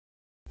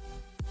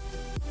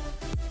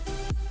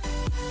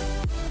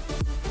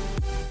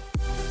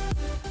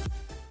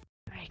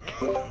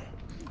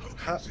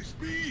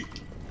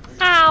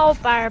How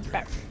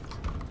barbaric.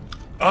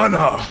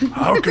 Anna,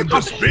 how could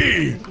this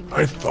be?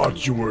 I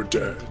thought you were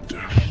dead.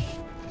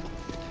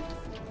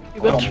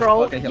 You got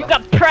trolled. Okay, You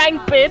got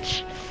pranked,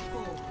 bitch.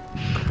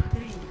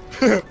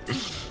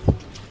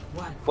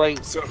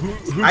 Wait. So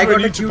who do I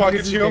need to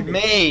pocket heal?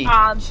 Me.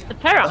 The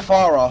Terra.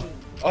 Farah.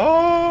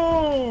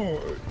 Oh.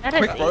 That is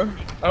Quick, bro.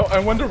 I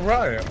wonder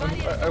why.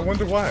 I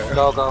wonder why.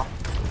 Go.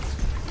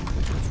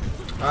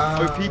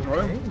 OP,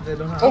 bro. They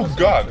don't have Oh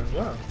god. as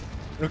well.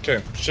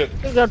 Okay, shit.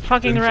 You got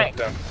fucking Didn't right. shut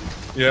down.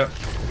 Yeah.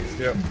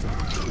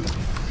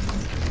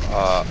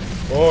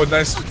 Oh,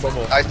 nice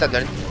bubble. Nice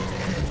tender.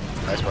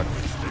 Nice one.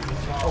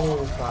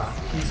 Oh fuck,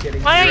 he's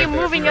getting. Why are you Right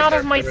there, moving right out there,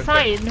 of my right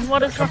side?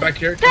 What is Come wrong? back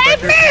here. Come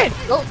Save back here. me!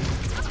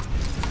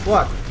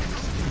 What?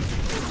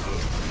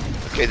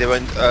 Okay, they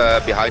went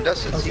behind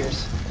us, it Okay.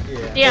 seems.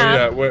 Yeah.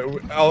 Yeah. Oh,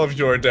 yeah, all of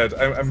you are dead.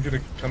 I'm gonna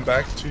come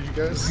back to you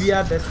guys. We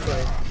are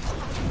destroyed.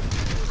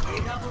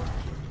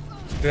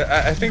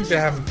 Yeah, I think they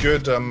have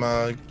good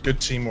good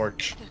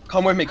teamwork.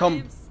 Come with me,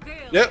 come.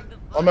 Yep,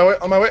 on my way,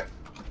 on my way.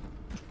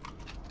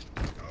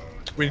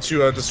 We need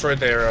to destroy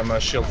their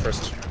shield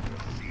first.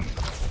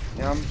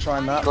 Yeah, I'm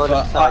trying that. Go but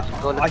left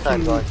side, go left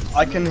side, guys.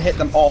 I can hit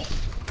them off.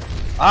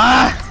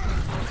 Ah!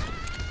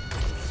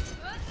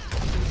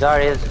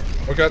 There is.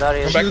 Oh god, That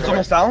is- come Shield's back.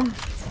 almost down.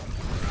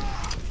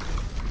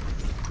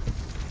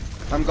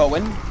 I'm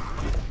going.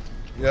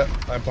 Yeah,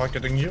 I'm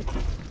pocketing you.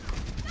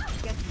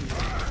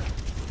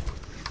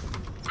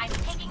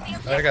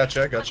 I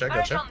gotcha, I gotcha, I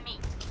gotcha.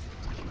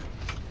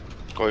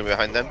 Going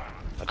behind them.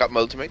 I got my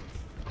ultimate.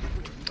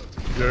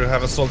 You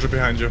have a soldier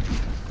behind you.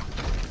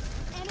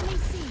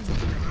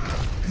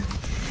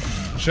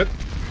 Shit.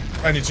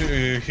 I need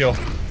to heal.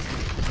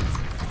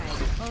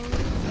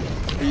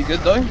 Are you good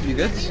though? You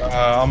good?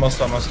 Almost.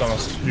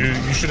 You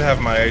should have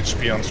my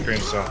HP on screen,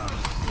 so.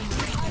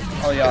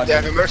 Oh yeah. They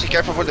have a mercy.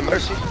 Careful for the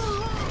mercy.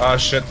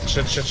 Shit.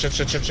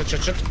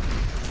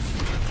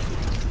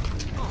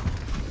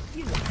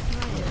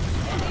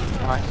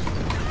 Nice.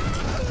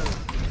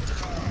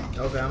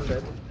 Okay, I'm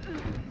dead.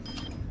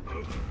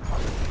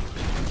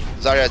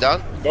 Zarya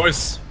down.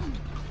 Boys.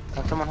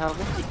 Can someone help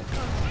me?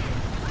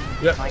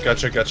 Yeah,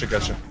 gotcha. Good.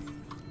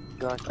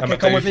 I'm Okay, at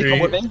come with me. 83.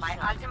 Come with me.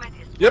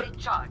 Yep.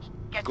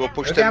 Go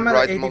push Okay, them I'm at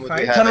right the moment we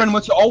 85. have Tannerin, it.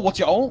 what's your ult? What's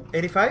your ult?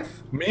 85?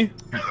 Me?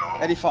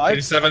 85.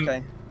 87.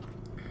 Okay.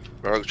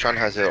 Rogue-chan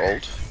has her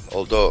ult.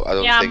 Although I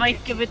don't Yeah, I think.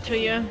 might give it to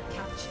you.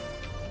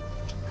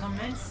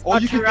 Or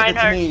you to can give it to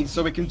Reinhardt. me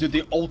so we can do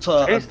the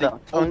ultimate, Tristan,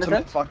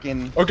 ultimate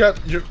fucking, Oh god,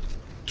 you're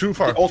too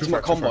far. the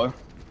ultimate too far. combo.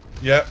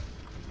 Yeah.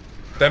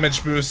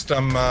 Damage boost.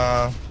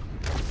 No,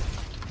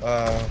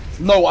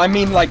 I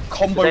mean like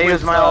combo Today with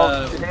is my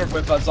ult.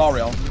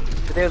 Zariel.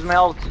 There's my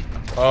ult.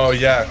 Oh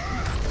yeah.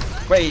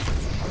 Wait,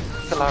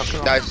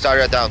 Nice,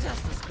 Zarya down.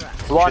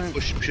 One,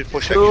 Should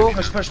push two, her.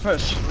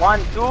 push. 1,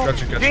 2,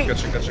 Gotcha. 3.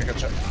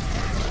 Gotcha.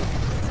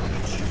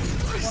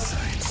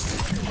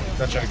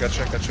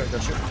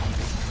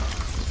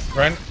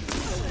 Ren,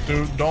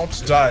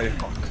 don't die.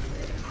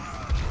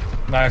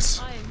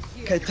 Nice.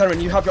 Okay, Terran,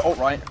 you have your ult,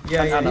 right?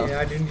 Yeah, And Anna.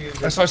 I didn't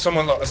use I it. saw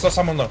someone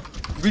low.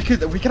 We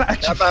can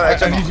actually. I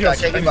I need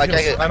heals. can't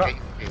get Anna, it.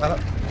 Anna,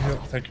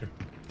 thank you.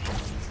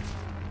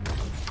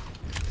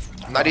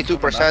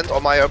 92%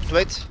 on my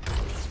ultimate.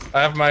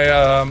 I have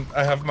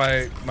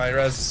my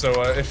res,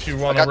 so if you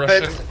I wanna got rush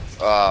bit. it.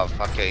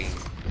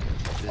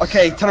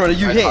 Okay, Terran, are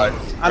you here?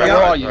 Reinhardt. Anna,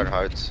 where are you?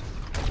 Reinhardt.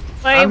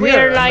 Wait, I'm we're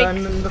here. like. I'm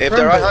in the If front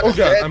there are bed. Oh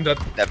god, I'm dead.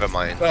 Never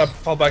mind.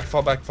 Fall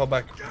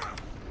back.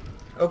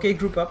 Okay,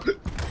 group up.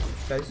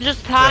 Guys.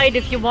 Just hide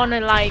if you wanna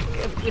like,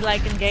 if we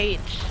like engage,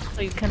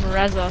 so you can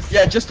res us.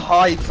 Yeah, just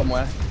hide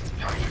somewhere.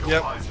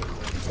 Yep.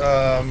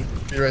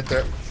 Be right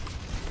there.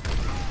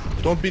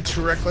 Don't be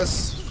too reckless,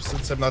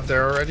 since I'm not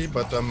there already.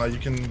 But you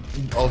can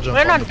all jump.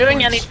 We're on not the doing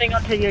points. anything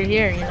until you're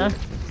here, you know?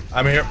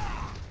 I'm here.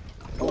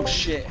 Oh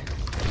shit.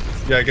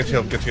 Yeah, get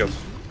healed.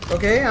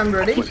 Okay, I'm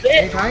ready.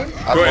 Anytime.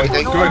 I'm Go in,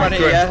 waiting. go in. Ready,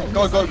 yeah?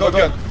 Go.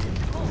 Okay.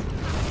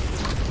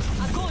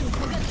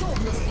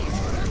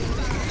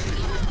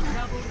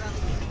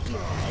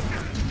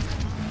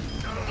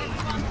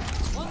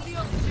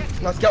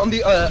 Let's get on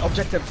the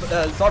objective.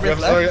 Zariel Yep,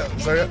 left.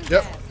 Zarya.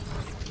 Yep.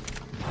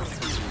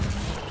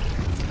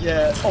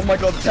 Yeah. Oh my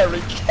god,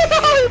 Terry.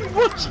 I'm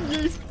watching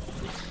you.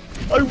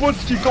 I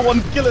watched you go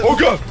on, kill it. Oh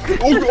god!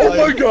 Oh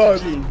my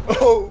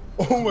god!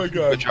 Oh my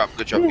god!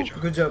 Good job.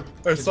 Good job.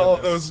 I saw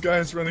those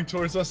guys running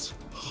towards us.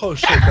 Oh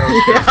shit! That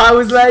was Yeah, I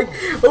was like,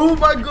 oh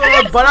my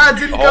god, but I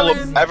didn't All come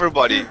of in.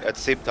 everybody at the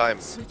same time.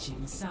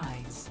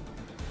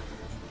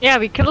 Yeah,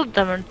 we killed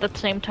them at the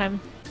same time.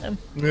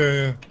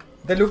 Yeah.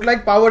 They look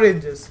like Power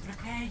Rangers.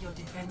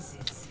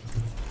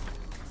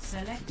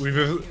 We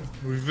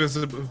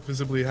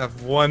visibly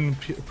have one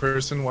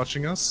person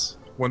watching us.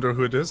 Wonder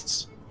who it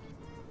is.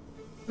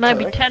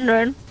 Maybe Alright.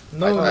 Tenron.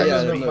 No,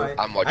 yeah,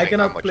 I'm watching, I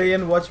cannot I'm watching. play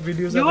and watch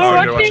videos. You at are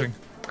all. You're watching?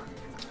 watching.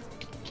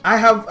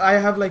 I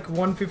have like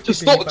 150.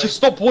 Just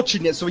stop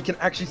watching it so we can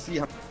actually see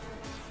how.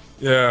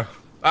 Yeah.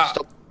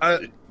 Stop.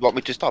 Want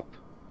me to stop?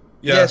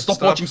 Yeah,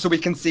 stop watching so we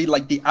can see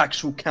like the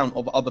actual count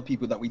of other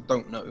people that we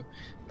don't know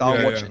that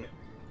are watching.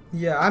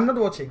 Yeah, I'm not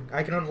watching.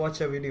 I cannot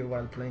watch a video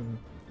while playing.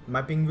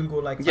 My ping will go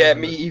like. Yeah,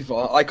 500. me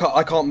either. I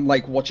can't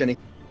like watch any.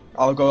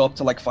 I'll go up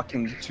to like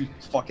fucking 2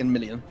 fucking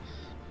million.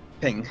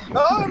 Ping.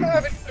 No, I'm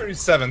having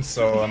 37,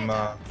 so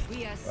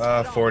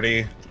I'm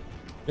 40.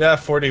 Yeah,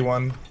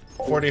 41.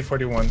 40,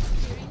 41.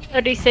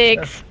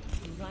 36.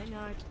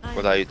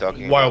 What are you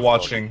talking While about?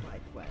 watching.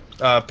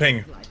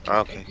 Ping.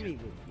 Okay.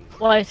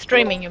 Well,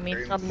 streaming, you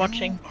mean, not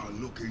watching.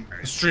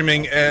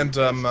 Streaming and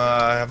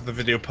I have the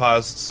video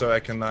paused so I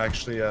can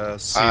actually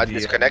see the...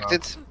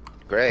 Disconnected?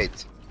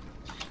 Great.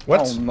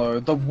 What? Oh no,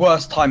 the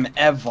worst time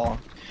ever.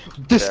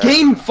 This Yeah.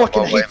 game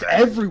fucking Oh, wait, hates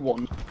man.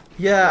 everyone.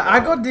 Yeah, I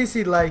got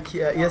DC like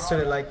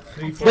yesterday, like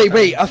 3-4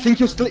 Wait, I times. think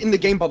you're still in the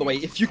game by the way.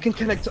 If you can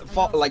connect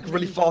like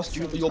really fast,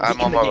 you'll be I'm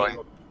in on the my game.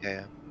 way.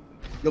 Yeah.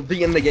 You'll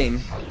be in the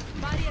game.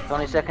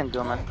 20 seconds,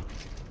 man.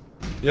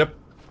 Yep.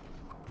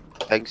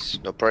 Thanks.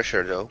 No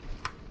pressure though.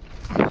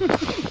 50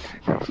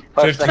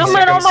 Come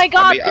on, oh seconds. my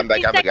god! I'm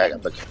back. 50 I'm back.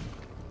 seconds. I'm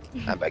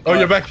back. I'm back. Oh,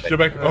 you're back. You're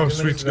back. Oh,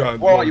 sweet God.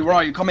 Where are you? Where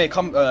are you? Come here.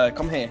 Come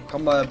here.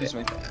 Come this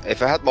way.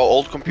 If I had my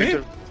old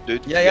computer,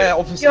 dude. Yeah,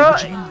 obviously. You're...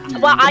 but you-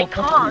 Well, I you're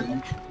not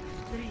can't.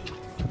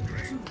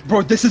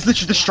 Bro, this is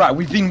literally the strat.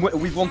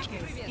 We've won.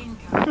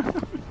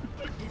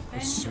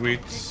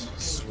 Sweet.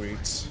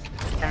 Sweet.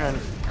 Aaron,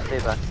 stay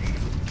back.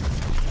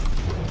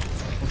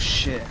 Oh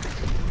shit.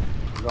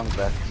 Wrong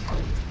back.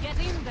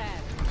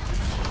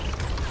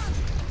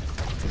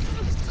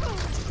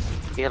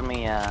 Heal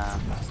me,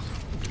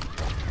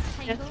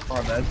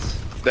 Oh, that's.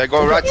 They're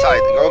going right side.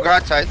 Go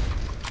right side.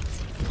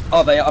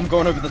 Oh, I'm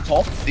going over the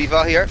top.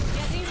 Diva here.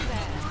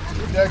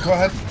 Yeah, go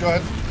ahead. Go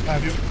ahead. I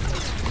have you.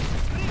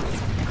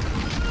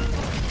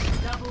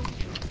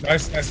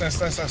 Nice.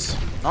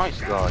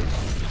 nice guys.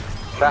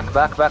 Back,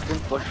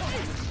 don't push.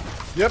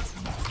 Yep.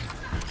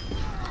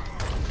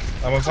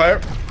 I'm on fire.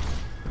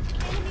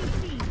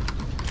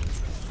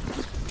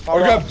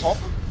 Far Okay. up top.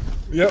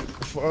 Yep.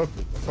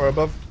 Far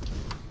above.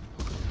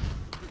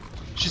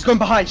 She's going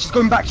behind. She's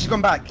going back.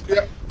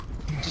 Yep.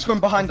 She's going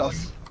behind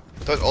us.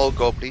 Don't all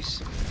go,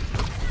 please.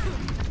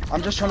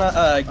 I'm just trying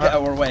to get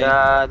our way. They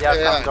are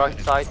Yeah. coming right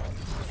side.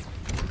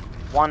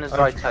 One is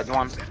right side,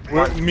 one.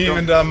 We're, One, me two,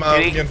 and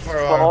three, me and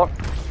Far.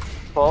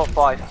 4,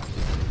 5.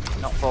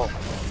 Not 4.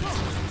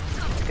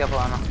 Careful,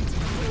 Anna.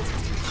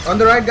 On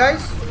the right,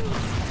 guys.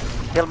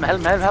 Help me.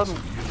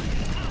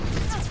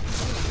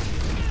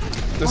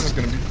 This is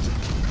gonna be.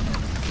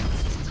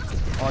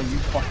 Oh, you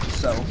fuck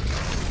yourself.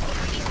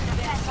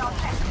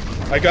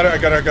 I got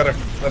her.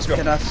 Let's go.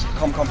 Okay, that's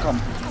come.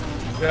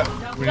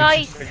 Yeah. We Nice.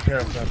 need to take care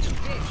of that.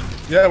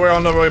 Yeah, we're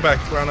on our way back.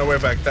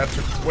 That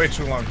took way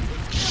too long.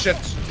 Shit.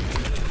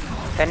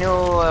 Can you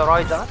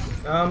ride us?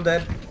 I'm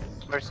dead.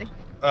 Mercy.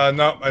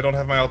 No, I don't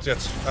have my ult yet.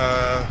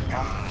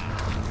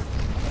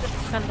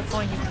 Kind of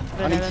point.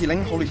 I need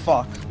healing. Holy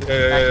fuck.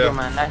 Yeah. Nice do,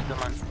 man.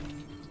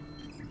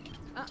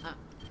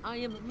 I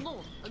am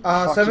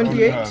not.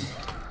 78.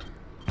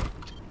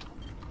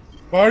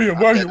 Where are you?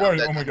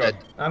 Dead, Oh my god. dead.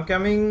 I'm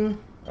coming.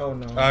 Oh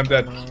no. I'm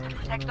dead.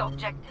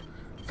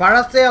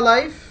 Farah, stay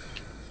alive.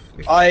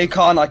 I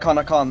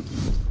can't.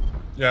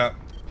 Yeah.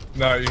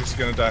 No, he's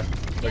gonna die.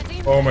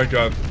 Like, oh my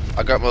god.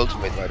 I got my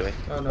ultimate, by the way.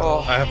 Oh no.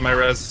 I have my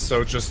res,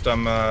 so just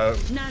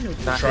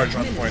charge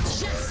on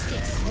points.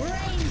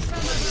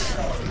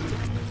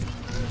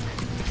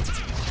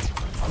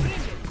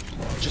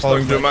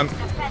 Falling Dooman.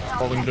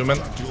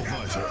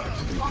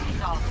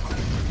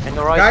 And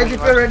the right. Guys,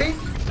 if you're ready.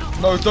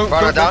 No, don't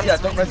Far down.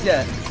 rest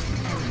yet.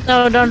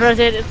 No, don't rush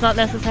it, it's not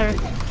necessary.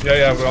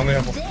 Yeah, we only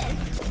have one.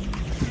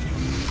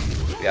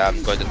 Yeah,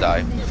 I'm going to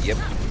die. Yep.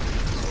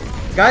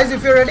 Guys,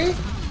 if you're ready.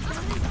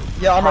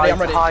 Yeah, I'm ready.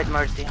 Hide,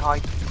 Mercy,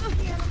 hide.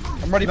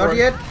 I'm ready, bro. Not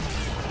yet.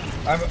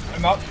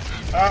 I'm not.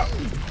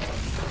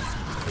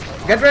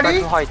 Get Try ready.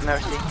 to hide,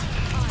 Mercy.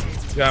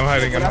 Yeah, I'm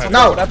hiding.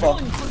 Now. Whatever.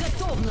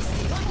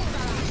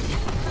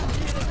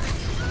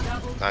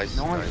 Nice.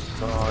 Nice,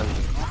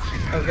 guys.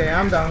 Okay,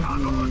 I'm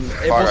down.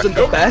 It wasn't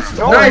the best.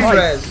 Oh, Nice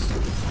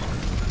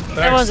res.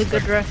 That was a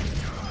good rest.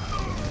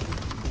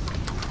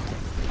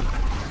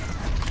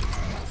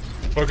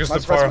 Focus the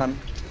Nice far. rest, man.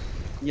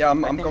 Yeah,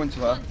 I'm going to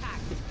her.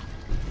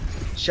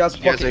 She has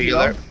He has pocket a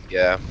healer. healer.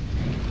 Yeah.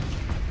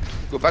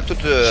 Go back to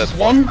the. She's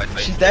one.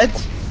 She's dead.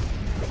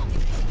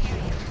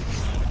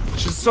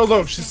 She's so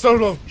low.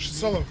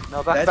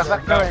 No, back,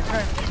 turn.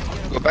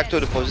 Go back to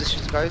the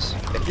positions, guys.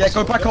 if Yeah,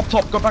 go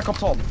possible. back up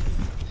top.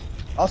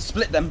 I'll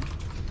split them.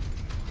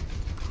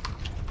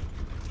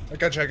 I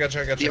got you.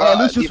 Diva,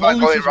 Lucius Diva one,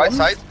 going Lucius right one.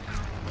 side.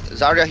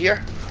 Zarya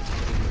here.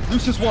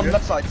 Lucius one,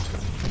 left side.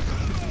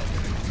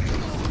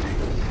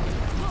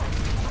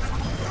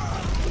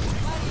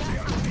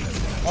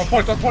 On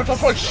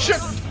point.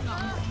 Shit.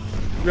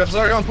 We have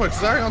Zarya on point.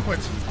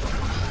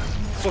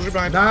 Soldier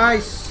behind.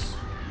 Nice.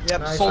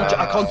 Yep, Nice. soldier.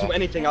 I can't do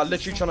anything. I'm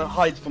literally trying to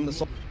hide from the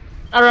soldier.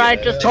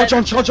 Alright, just Charge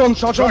on. Charge.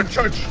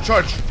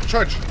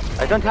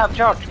 I don't have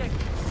charge.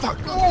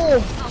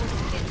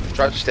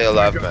 Try to stay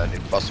alive, man,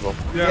 if possible.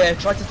 Yeah,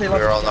 try to stay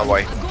alive. We're on our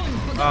way.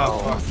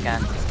 Oh, fuck.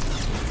 Can't.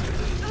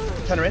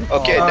 Tenrin.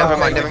 Okay, Oh, never okay.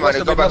 mind. We lost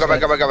it, Go we back.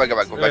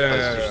 lost it.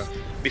 Yeah.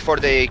 Before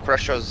they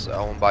crush us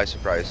by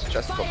surprise.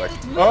 Just go back.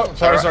 Oh,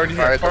 Farah's already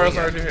here. Farah Farah's coming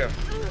already here.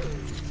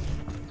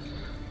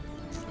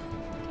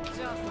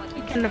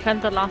 You can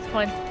defend the last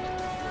point.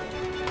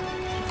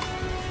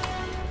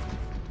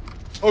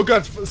 Oh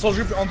god,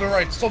 soldier on the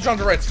right. Soldier on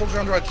the right. Soldier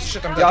on the right.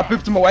 Shit, I'm dead. Yeah, I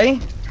booped him away.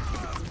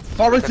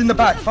 Farah's in the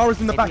back.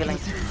 Farah's in the back.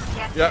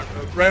 Yeah,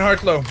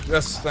 Reinhardt low.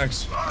 Yes,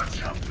 thanks.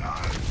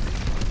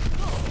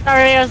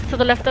 Aria's to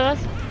the left of us.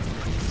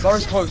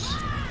 Farah's close.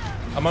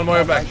 I'm on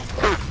my way back.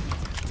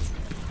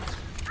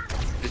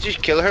 Did she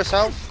kill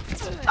herself?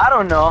 I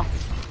don't know.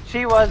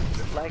 She was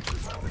like.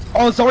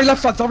 Oh, Zori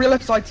left side. Zori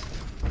left side.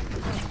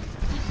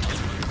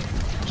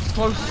 She's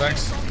close.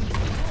 Thanks.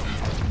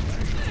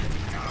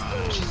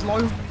 She's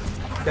low.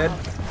 Dead.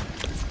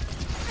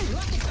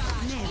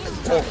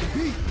 Oh.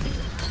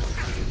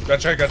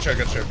 Gotcha.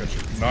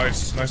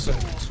 Nice.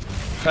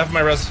 Have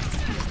my res.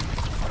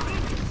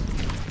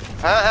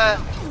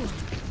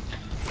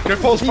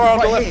 Careful, it's far on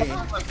the Right left. here.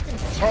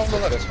 Far on the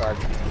left. That's fine.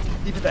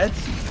 Leave it dead.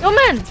 Oh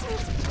man!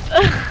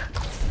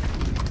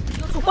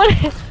 What?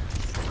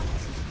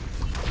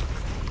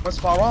 Where's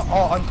Farah?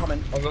 Oh, I'm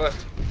coming. On the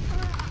left.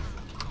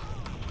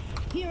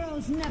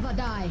 Heroes never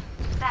die.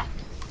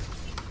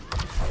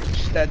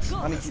 She's dead.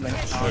 I need healing.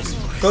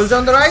 Nice. Soldier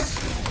on the right.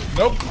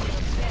 Nope.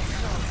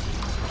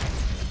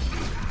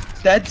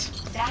 Dead.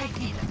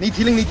 Need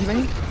healing.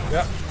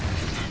 Yeah.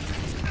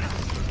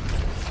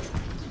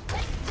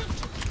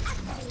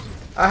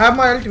 I have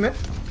my ultimate.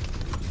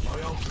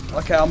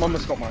 Okay, I'm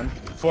almost got mine.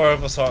 4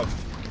 of us have.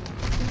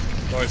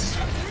 Nice.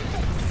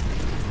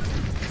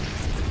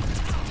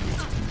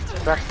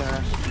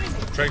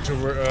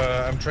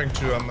 I'm trying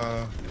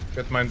to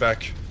get mine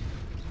back.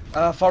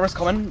 Farah's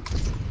coming.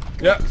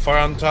 Yeah, fire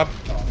on top.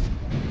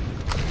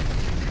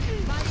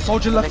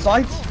 Soldier left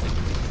side.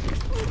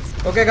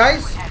 Okay,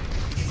 guys.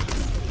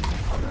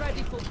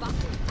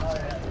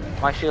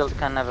 My shield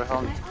can never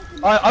hold.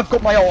 I've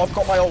got my ult.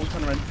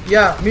 Tenrin.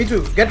 Yeah, me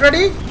too. Get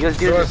ready. Use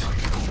Sure. it.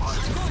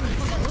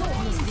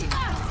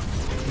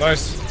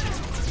 Nice.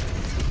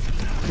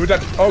 Who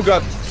that? Oh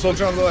god,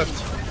 soldier on the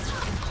left.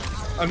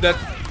 I'm dead.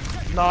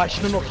 Nah, I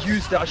shouldn't have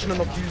used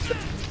it.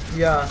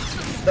 Yeah.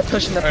 They're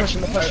pushing.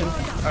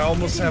 I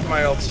almost have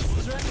my ult.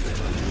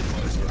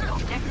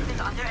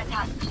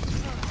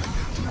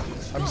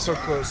 I'm so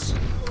close.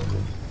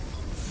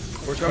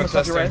 We're almost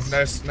have your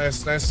contesting.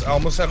 res? Nice. I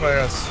almost have my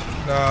res.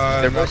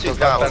 No, Their not mercy's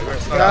that down.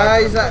 much. No.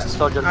 Guys,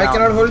 Soldier I down.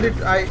 cannot hold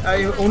it.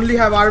 I only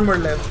have armor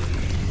left.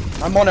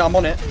 I'm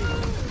on it.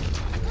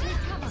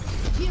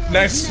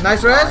 Nice.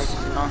 Nice res.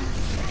 No,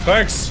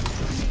 Thanks.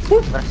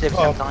 let's save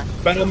Oh, some time.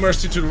 Battle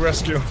Mercy to the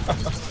rescue.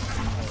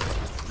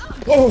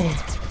 Oh,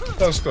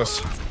 that was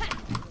close. I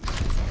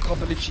can't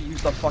believe she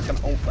used that fucking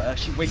ult there.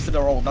 She wasted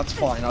her ult. That's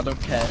fine. I don't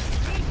care.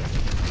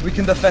 We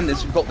can defend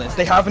this. We've got this.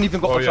 They haven't even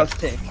got Oh, the yeah. first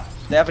tick.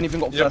 They haven't even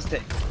got the Yep. first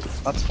tick.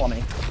 That's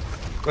funny.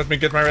 Let me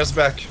get my res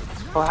back.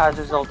 Who has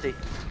his ulti?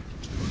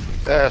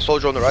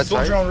 Soldier on the right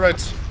Soldier side. on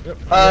right. Yep.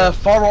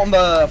 Farah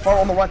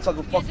on the right side.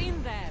 Will fuck.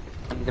 In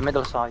the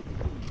middle side.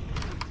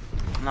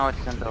 No,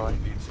 it's in the right.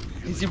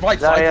 He's the right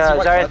side.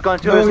 Zarya's going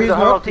to No, use he's the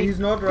her not. ulti. He's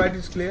not. Right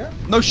is clear.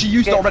 No, she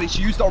used it Okay. already.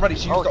 She used it already.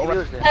 Oh, he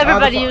used it.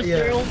 Everybody the used yeah.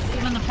 their ult,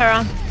 even the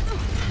Pharah.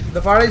 The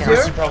Farah is She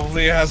here.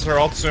 probably has her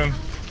ult soon.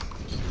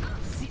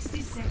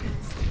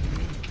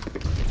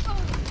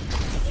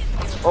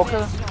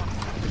 Okay.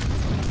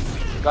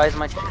 Guys,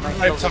 my shield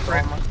is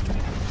suffering. almost.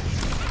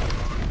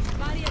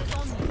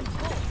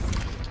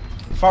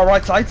 Far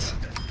right side.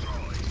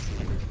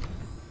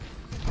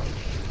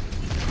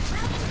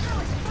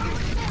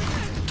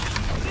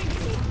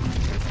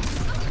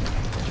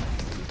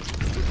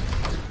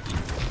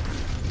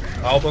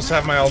 I almost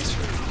have my ult.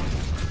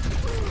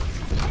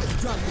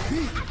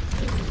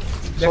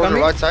 They're Soldier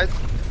coming. right side.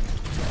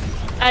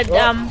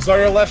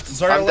 Zarya left.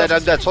 Zarya I'm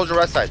left. dead. Soldier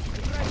right side.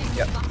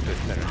 Yeah.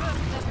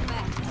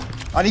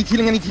 I need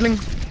healing.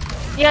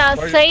 Yeah,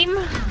 Where are you? same.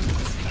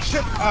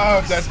 Shit.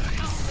 Oh, dead.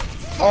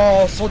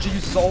 Oh, soldier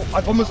uses ult. I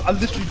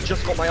literally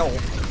just got my ult.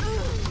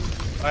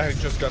 I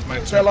just got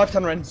my Stay alive,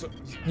 Tenrin.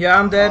 Yeah,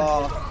 I'm dead.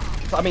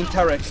 I mean,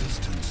 Tarek.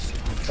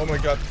 Oh my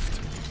god.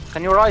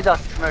 Can you rise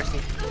us, Mercy?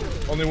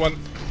 Only one.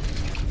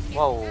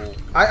 Whoa.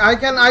 I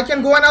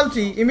can go and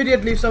ulti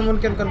immediately if someone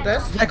can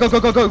contest. Yeah, go.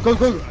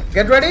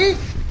 Get ready.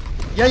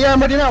 Yeah, I'm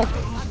ready now.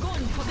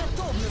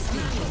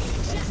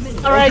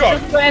 Alright, Oh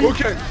just god. go in.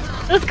 Okay.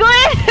 Let's go in!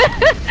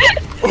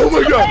 Oh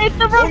my god. It's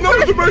the Oh no,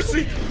 wrong the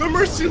Mercy. The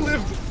Mercy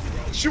lived.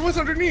 She was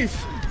underneath.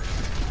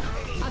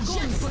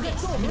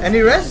 Any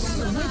res?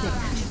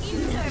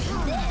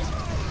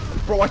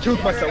 Bro, I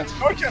killed myself.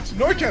 No,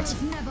 I can't.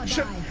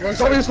 Shit.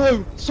 Sorry,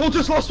 slow.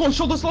 Soldier's last one.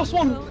 Soldier's last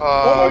one.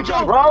 Oh my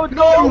god. Road,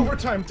 No, go!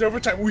 overtime.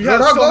 We No,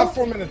 still go. have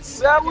 4 minutes.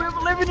 Yeah, we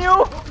believe in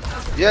you!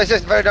 Yes,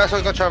 very nice.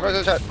 Very good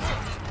shot.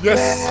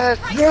 Yes.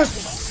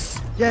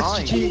 Yes. Yes,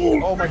 Nice.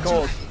 GG. Oh my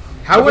god.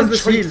 How was the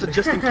Tracer shield?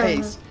 just in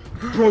case.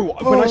 Bro,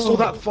 when I saw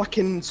that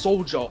fucking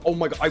soldier, oh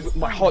my god,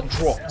 my heart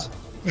dropped.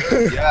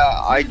 Yeah,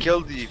 I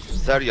killed the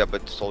Zarya,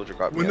 but soldier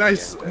got me.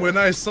 When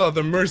I saw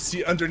the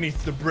Mercy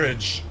underneath the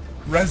bridge,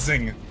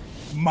 rezzing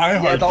my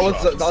heart. Yeah,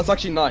 dropped. that was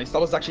actually nice.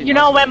 That was actually. You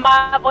nice.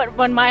 know,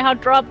 when my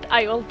heart dropped,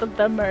 I ulted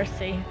the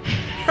Mercy.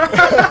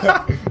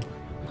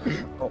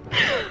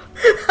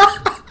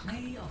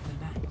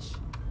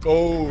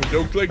 Oh,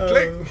 don't click.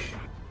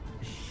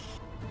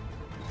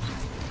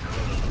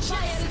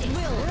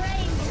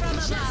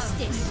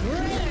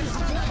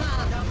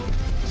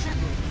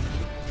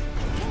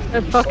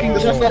 The fucking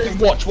There's nothing.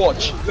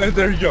 Watch.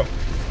 There you go.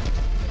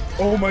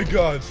 Oh my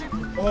god.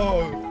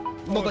 Oh.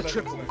 Another that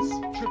triple. was nice.